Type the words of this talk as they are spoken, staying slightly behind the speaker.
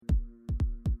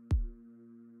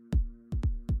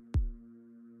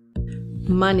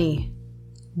money,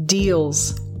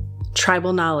 deals,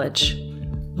 tribal knowledge,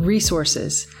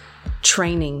 resources,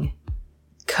 training,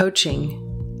 coaching,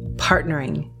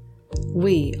 partnering.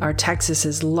 We are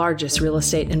Texas's largest real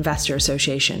estate investor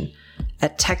association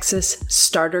at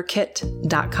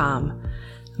TexasStarterKit.com.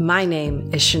 My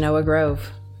name is Shanoa Grove.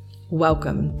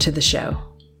 Welcome to the show.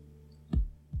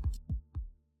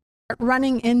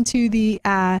 Running into the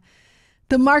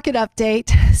market update.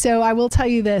 So I will tell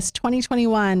you this,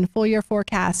 2021 full year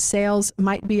forecast, sales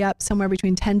might be up somewhere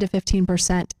between 10 to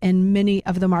 15% in many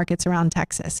of the markets around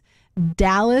Texas.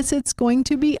 Dallas, it's going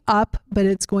to be up, but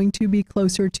it's going to be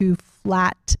closer to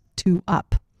flat to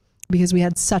up because we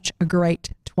had such a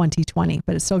great 2020,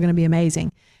 but it's still going to be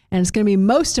amazing. And it's going to be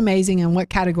most amazing in what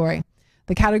category?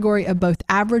 The category of both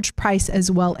average price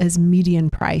as well as median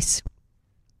price.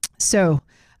 So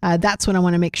that's what I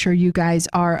want to make sure you guys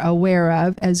are aware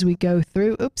of as we go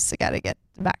through. Oops, I got to get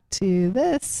back to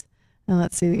this. And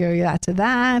let's see, go back to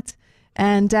that.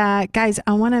 And guys,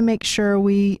 I want to make sure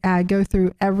we go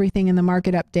through everything in the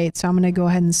market update. So I'm going to go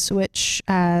ahead and switch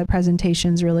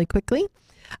presentations really quickly.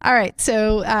 All right,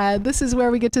 so this is where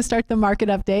we get to start the market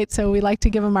update. So we like to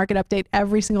give a market update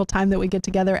every single time that we get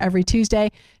together every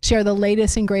Tuesday, share the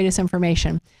latest and greatest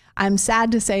information. I'm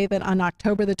sad to say that on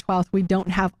October the 12th, we don't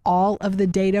have all of the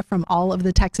data from all of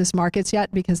the Texas markets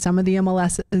yet because some of the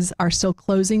MLSs are still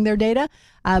closing their data.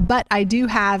 But I do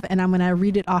have, and I'm going to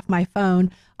read it off my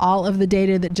phone, all of the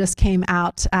data that just came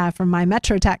out from my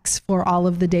MetroTex for all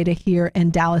of the data here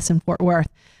in Dallas and Fort Worth.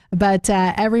 But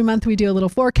every month we do a little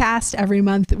forecast. Every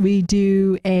month we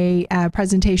do a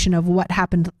presentation of what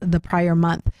happened the prior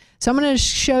month. So I'm going to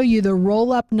show you the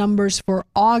roll-up numbers for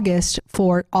August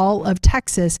for all of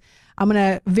Texas. I'm going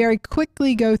to very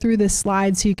quickly go through this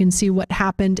slide so you can see what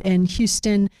happened in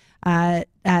Houston, San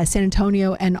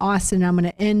Antonio, and Austin. I'm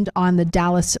going to end on the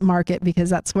Dallas market because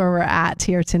that's where we're at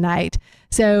here tonight.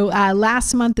 So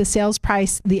last month, the sales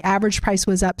price, the average price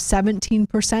was up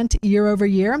 17% year over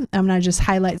year. I'm going to just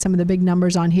highlight some of the big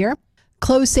numbers on here.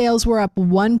 Closed sales were up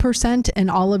 1% in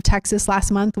all of Texas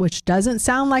last month, which doesn't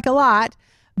sound like a lot,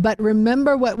 but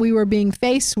remember what we were being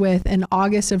faced with in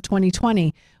August of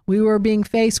 2020. We were being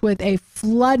faced with a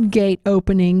floodgate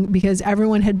opening because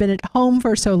everyone had been at home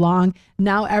for so long.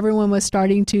 Now everyone was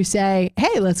starting to say,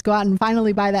 hey, let's go out and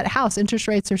finally buy that house. Interest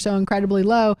rates are so incredibly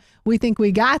low. We think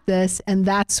we got this. And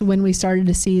that's when we started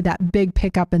to see that big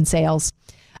pickup in sales.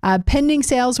 Pending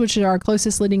sales, which is our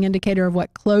closest leading indicator of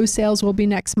what closed sales will be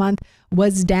next month,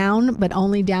 was down, but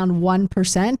only down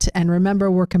 1%. And remember,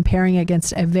 we're comparing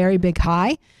against a very big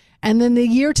high. And then the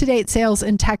year-to-date sales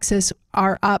in Texas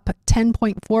are up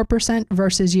 10.4%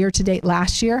 versus year-to-date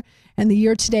last year. And the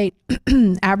year-to-date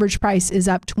average price is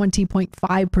up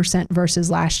 20.5% versus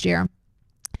last year.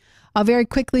 I'll very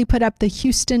quickly put up the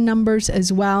Houston numbers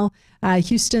as well.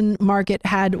 Houston market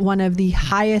had one of the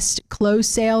highest closed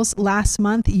sales last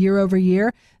month, year over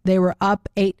year. They were up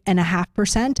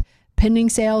 8.5%. Pending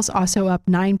sales also up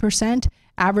 9%.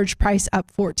 Average price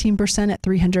up 14% at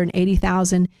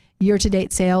 $380,000.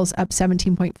 Year-to-date sales up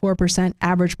 17.4%,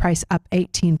 average price up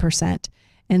 18%.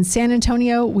 In San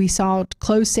Antonio, we saw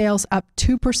closed sales up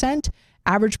 2%,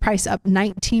 average price up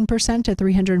 19% to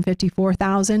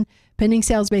 $354,000. Pending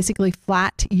sales basically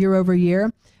flat year over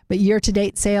year, but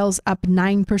year-to-date sales up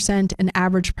 9% and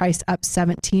average price up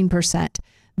 17%.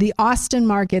 The Austin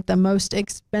market, the most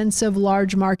expensive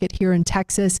large market here in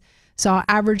Texas, saw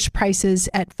average prices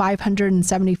at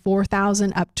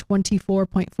 $574,000, up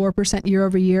 24.4% year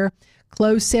over year.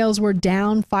 Closed sales were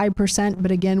down 5%,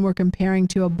 but again, we're comparing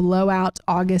to a blowout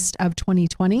August of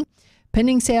 2020.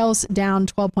 Pending sales down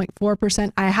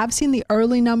 12.4%. I have seen the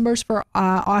early numbers for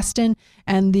Austin,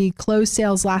 and the closed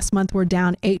sales last month were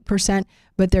down 8%,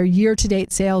 but their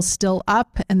year-to-date sales still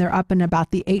up, and they're up in about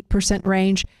the 8%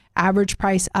 range. Average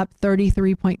price up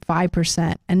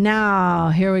 33.5%. And now,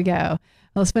 here we go.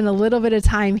 I'll spend a little bit of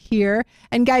time here.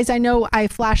 And guys, I know I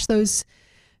flashed those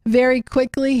very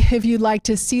quickly. If you'd like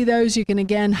to see those, you can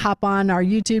again hop on our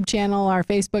YouTube channel, our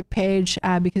Facebook page,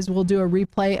 because we'll do a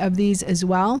replay of these as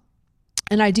well.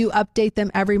 And I do update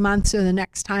them every month. So the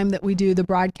next time that we do the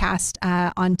broadcast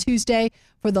on Tuesday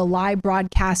for the live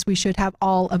broadcast, we should have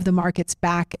all of the markets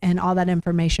back and all that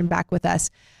information back with us.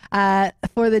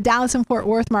 For the Dallas and Fort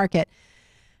Worth market,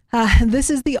 this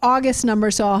is the August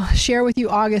number, so I'll share with you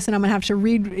August, and I'm going to have to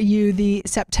read you the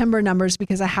September numbers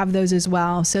because I have those as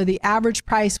well. So the average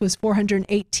price was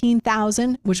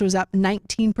 $418,000, which was up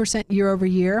 19% year over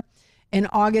year. In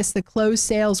August, the closed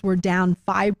sales were down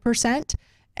 5%,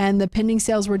 and the pending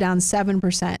sales were down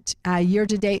 7%. Year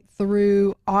to date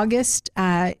through August,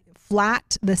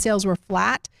 flat. The sales were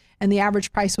flat, and the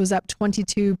average price was up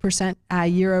 22%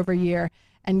 year over year.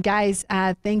 And guys,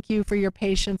 thank you for your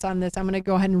patience on this. I'm going to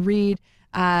go ahead and read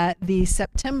the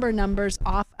September numbers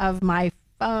off of my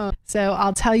phone. So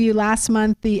I'll tell you, last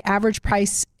month, the average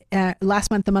price, the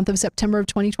month of September of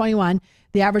 2021,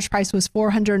 the average price was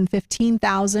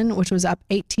 $415,000, which was up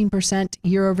 18%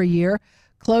 year over year.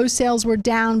 Closed sales were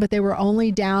down, but they were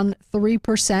only down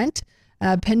 3%.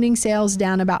 Pending sales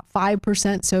down about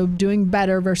 5%, so doing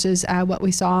better versus what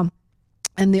we saw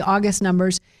in the August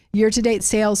numbers. Year-to-date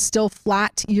sales still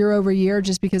flat year over year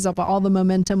just because of all the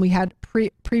momentum we had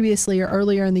previously or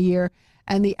earlier in the year.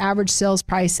 And the average sales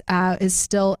price is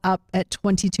still up at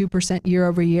 22% year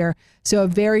over year. So a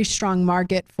very strong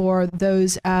market for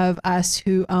those of us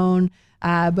who own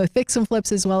both fix and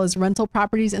flips as well as rental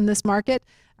properties in this market.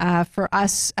 For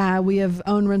us, we have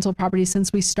owned rental properties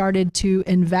since we started to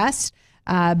invest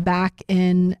back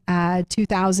in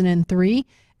 2003.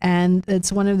 And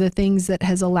it's one of the things that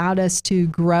has allowed us to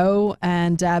grow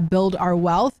and build our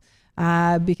wealth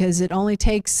because it only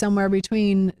takes somewhere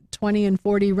between 20 and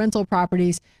 40 rental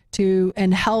properties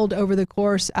and held over the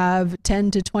course of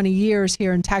 10 to 20 years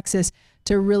here in Texas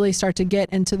to really start to get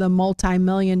into the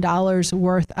multi-million dollars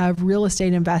worth of real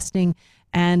estate investing.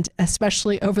 And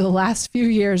especially over the last few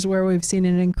years where we've seen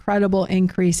an incredible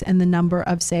increase in the number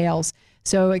of sales.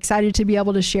 So excited to be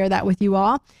able to share that with you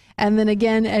all. And then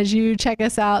again, as you check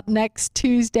us out next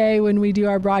Tuesday when we do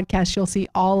our broadcast, you'll see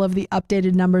all of the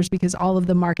updated numbers because all of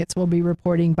the markets will be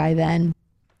reporting by then.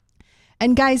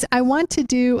 And guys, I want to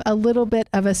do a little bit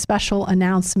of a special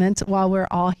announcement while we're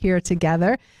all here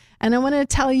together. And I want to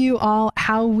tell you all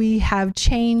how we have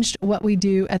changed what we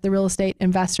do at the Real Estate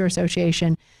Investor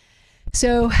Association.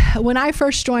 So when I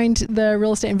first joined the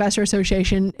Real Estate Investor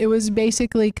Association, it was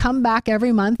basically come back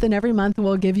every month, and every month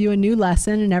we'll give you a new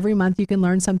lesson, and every month you can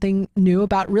learn something new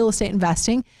about real estate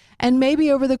investing. And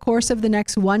maybe over the course of the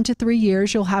next 1 to 3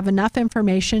 years, you'll have enough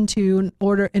information in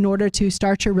order to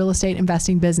start your real estate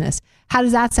investing business. How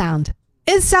does that sound?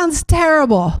 It sounds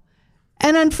terrible.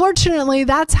 And unfortunately,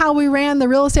 that's how we ran the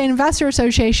Real Estate Investor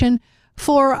Association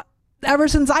ever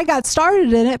since I got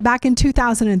started in it back in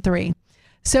 2003.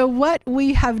 So what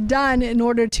we have done in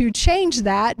order to change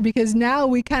that, because now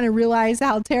we kind of realize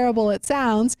how terrible it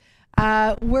sounds,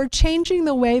 we're changing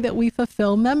the way that we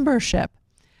fulfill membership.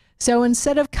 So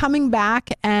instead of coming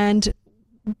back and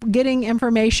getting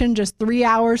information just 3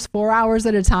 hours, 4 hours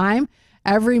at a time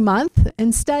every month,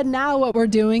 instead now what we're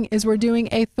doing is we're doing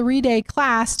a 3-day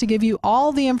class to give you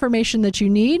all the information that you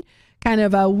need, kind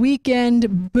of a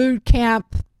weekend boot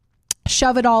camp,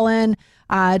 shove it all in.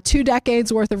 2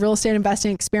 decades worth of real estate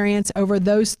investing experience over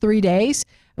those 3 days.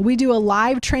 We do a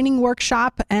live training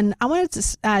workshop, and I wanted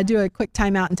to do a quick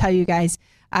timeout and tell you guys,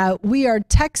 we are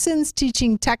Texans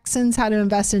teaching Texans how to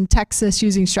invest in Texas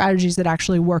using strategies that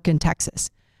actually work in Texas.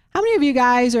 How many of you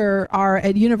guys are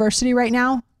at university right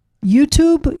now?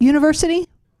 YouTube University?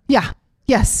 Yeah.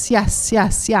 Yes.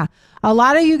 Yeah. A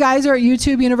lot of you guys are at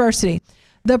YouTube University.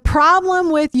 The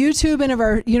problem with YouTube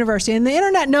University, and the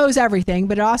internet knows everything,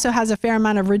 but it also has a fair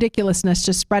amount of ridiculousness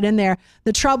just spread in there.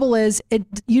 The trouble is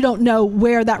you don't know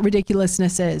where that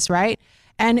ridiculousness is, right?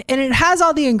 And it has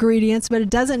all the ingredients, but it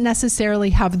doesn't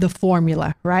necessarily have the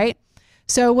formula, right?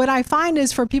 So what I find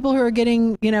is for people who are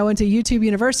getting, into YouTube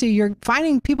University, you're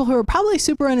finding people who are probably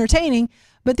super entertaining,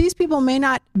 but these people may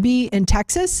not be in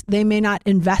Texas, they may not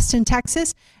invest in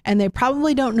Texas, and they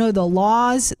probably don't know the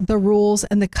laws, the rules,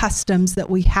 and the customs that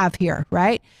we have here,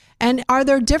 right? And are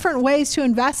there different ways to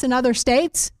invest in other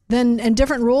states and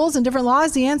different rules and different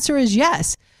laws? The answer is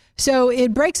yes. So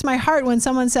it breaks my heart when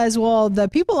someone says, well, the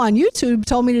people on YouTube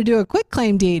told me to do a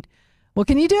quitclaim deed. Well,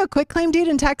 can you do a quitclaim deed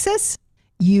in Texas?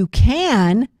 You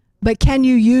can, but can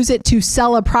you use it to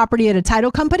sell a property at a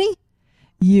title company?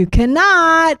 You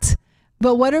cannot.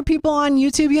 But what are people on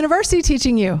YouTube University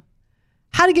teaching you?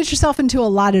 How to get yourself into a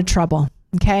lot of trouble,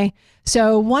 okay?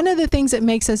 So one of the things that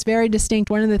makes us very distinct,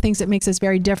 one of the things that makes us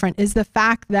very different is the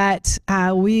fact that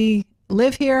we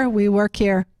live here, we work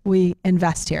here, we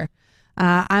invest here.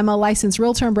 I'm a licensed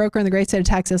realtor and broker in the great state of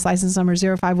Texas, license number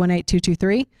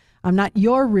 0518223. I'm not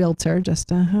your realtor,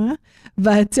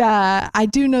 but I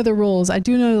do know the rules. I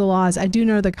do know the laws. I do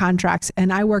know the contracts,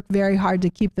 and I work very hard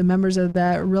to keep the members of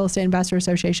the Real Estate Investor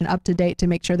Association up to date to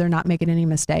make sure they're not making any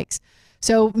mistakes.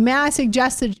 So may I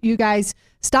suggest that you guys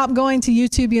stop going to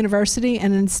YouTube University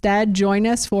and instead join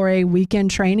us for a weekend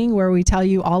training where we tell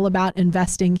you all about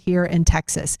investing here in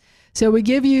Texas. So we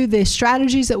give you the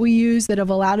strategies that we use that have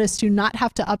allowed us to not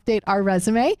have to update our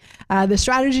resume, the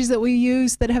strategies that we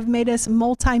use that have made us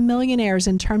multimillionaires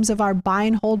in terms of our buy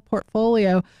and hold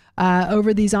portfolio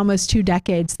over these almost 2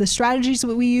 decades. The strategies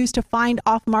that we use to find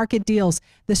off-market deals,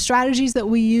 the strategies that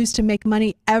we use to make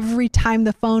money every time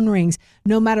the phone rings,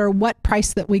 no matter what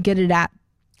price that we get it at.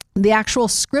 The actual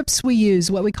scripts we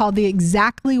use, what we call the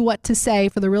exactly what to say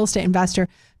for the real estate investor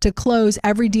to close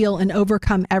every deal and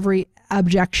overcome every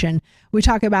objection. We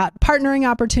talk about partnering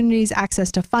opportunities, access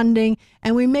to funding,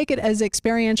 and we make it as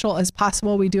experiential as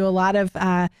possible. We do a lot of,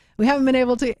 we haven't been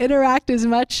able to interact as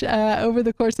much over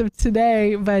the course of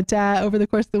today, but over the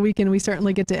course of the weekend, we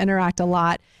certainly get to interact a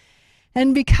lot.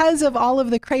 And because of all of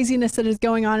the craziness that is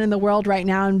going on in the world right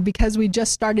now, and because we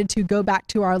just started to go back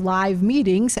to our live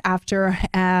meetings after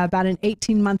about an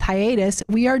 18-month hiatus,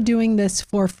 we are doing this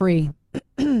for free.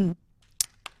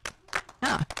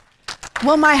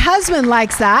 Well, my husband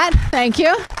likes that. Thank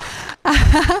you.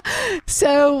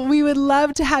 So we would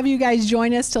love to have you guys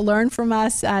join us to learn from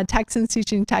us, Texans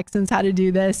teaching Texans how to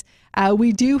do this.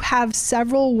 We do have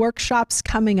several workshops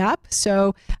coming up.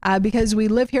 So because we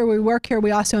live here, we work here,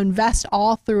 we also invest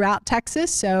all throughout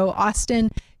Texas. So Austin,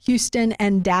 Houston,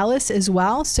 and Dallas as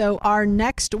well. So our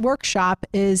next workshop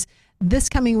is this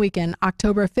coming weekend,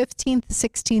 October 15th,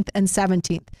 16th, and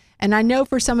 17th. And I know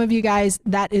for some of you guys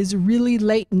that is really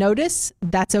late notice.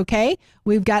 That's okay.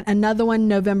 We've got another one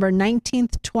November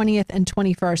 19th, 20th, and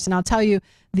 21st. And I'll tell you,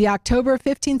 the October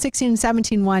 15, 16, and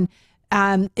 17 one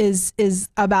is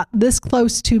about this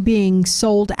close to being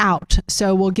sold out.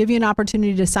 So we'll give you an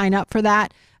opportunity to sign up for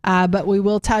that. But we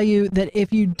will tell you that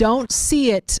if you don't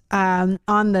see it on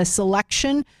the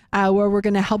selection where we're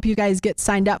going to help you guys get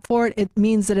signed up for it, it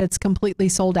means that it's completely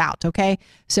sold out. Okay.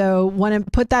 So want to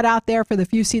put that out there for the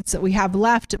few seats that we have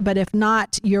left. But if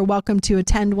not, you're welcome to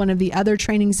attend one of the other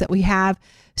trainings that we have.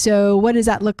 So what does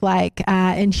that look like?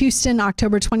 In Houston,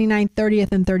 October 29th,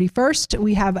 30th, and 31st,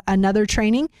 we have another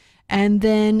training. And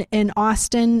then in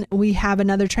Austin, we have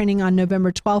another training on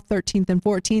November 12th, 13th, and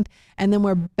 14th. And then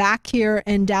we're back here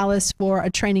in Dallas for a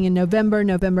training in November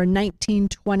 19,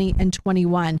 20, and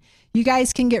 21. You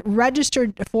guys can get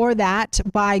registered for that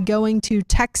by going to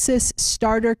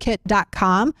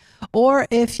texasstarterkit.com, or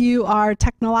if you are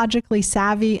technologically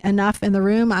savvy enough in the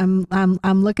room,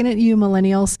 I'm looking at you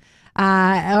millennials,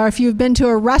 or if you've been to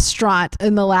a restaurant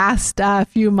in the last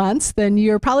few months, then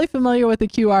you're probably familiar with the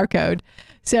QR code.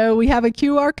 So we have a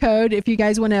QR code. If you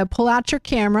guys want to pull out your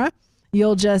camera,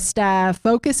 you'll just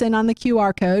focus in on the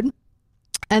QR code,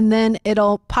 and then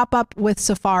it'll pop up with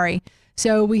Safari.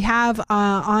 So we have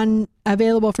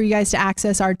available for you guys to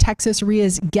access our Texas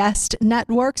RIA's guest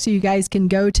network. So you guys can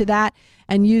go to that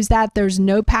and use that. There's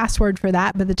no password for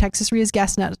that, but the Texas RIA's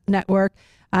guest network,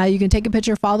 you can take a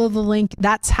picture, follow the link.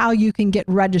 That's how you can get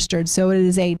registered. So it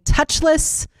is a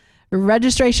touchless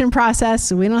registration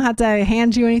process. We don't have to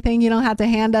hand you anything. You don't have to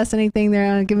hand us anything. There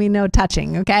going to be no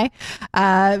touching. Okay.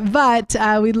 But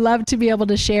we'd love to be able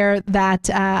to share that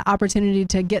opportunity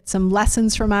to get some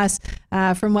lessons from us,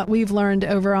 from what we've learned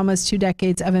over almost 2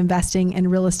 decades of investing in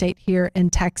real estate here in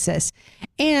Texas.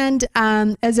 And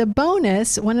as a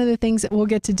bonus, one of the things that we'll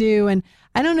get to do, and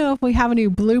I don't know if we have any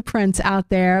blueprints out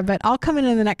there, but I'll come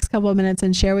in the next couple of minutes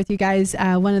and share with you guys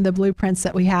one of the blueprints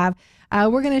that we have.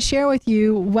 We're going to share with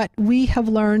you what we have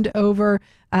learned over,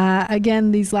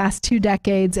 again, these last 2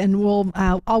 decades, and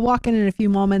I'll walk in a few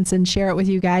moments and share it with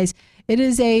you guys. It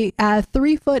is a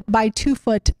 3-foot by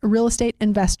 2-foot real estate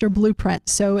investor blueprint.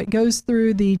 So it goes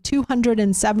through the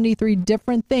 273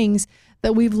 different things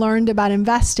that we've learned about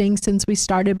investing since we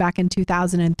started back in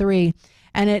 2003.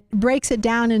 And it breaks it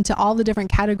down into all the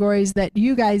different categories that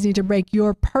you guys need to break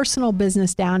your personal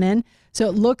business down in. So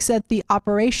it looks at the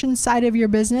operations side of your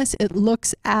business. It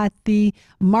looks at the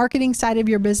marketing side of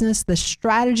your business, the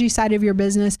strategy side of your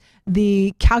business,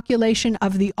 the calculation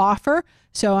of the offer.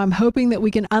 So I'm hoping that we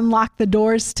can unlock the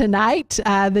doors tonight,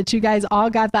 that you guys all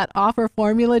got that offer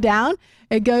formula down.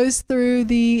 It goes through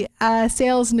the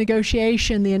sales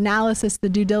negotiation, the analysis, the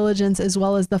due diligence, as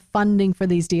well as the funding for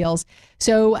these deals.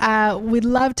 So we'd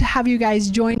love to have you guys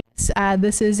join us.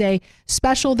 This is a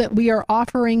special that we are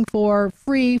offering for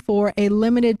free for a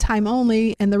limited time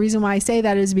only. And the reason why I say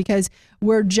that is because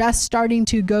we're just starting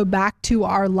to go back to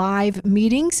our live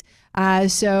meetings.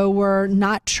 So we're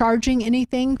not charging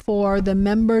anything for the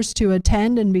members to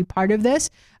attend and be part of this.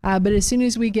 But as soon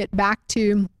as we get back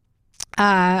to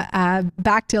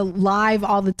live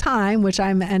all the time, which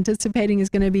I'm anticipating is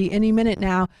going to be any minute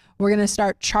now, we're going to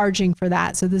start charging for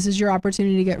that. So this is your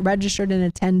opportunity to get registered and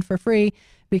attend for free.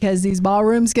 because these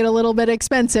ballrooms get a little bit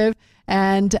expensive,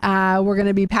 and we're going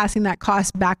to be passing that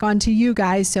cost back on to you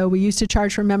guys. So we used to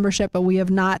charge for membership, but we have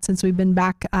not since we've been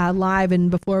back live, and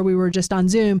before we were just on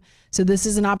Zoom. So this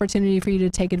is an opportunity for you to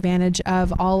take advantage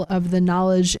of all of the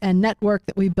knowledge and network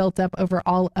that we've built up over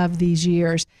all of these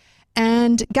years.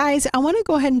 And guys, I want to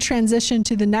go ahead and transition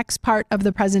to the next part of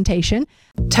the presentation.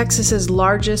 Texas's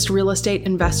largest real estate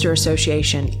investor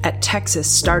association at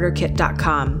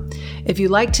TexasStarterKit.com. If you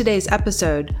like today's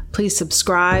episode, please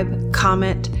subscribe,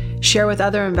 comment, share with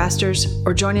other investors,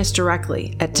 or join us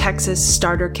directly at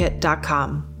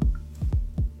TexasStarterKit.com.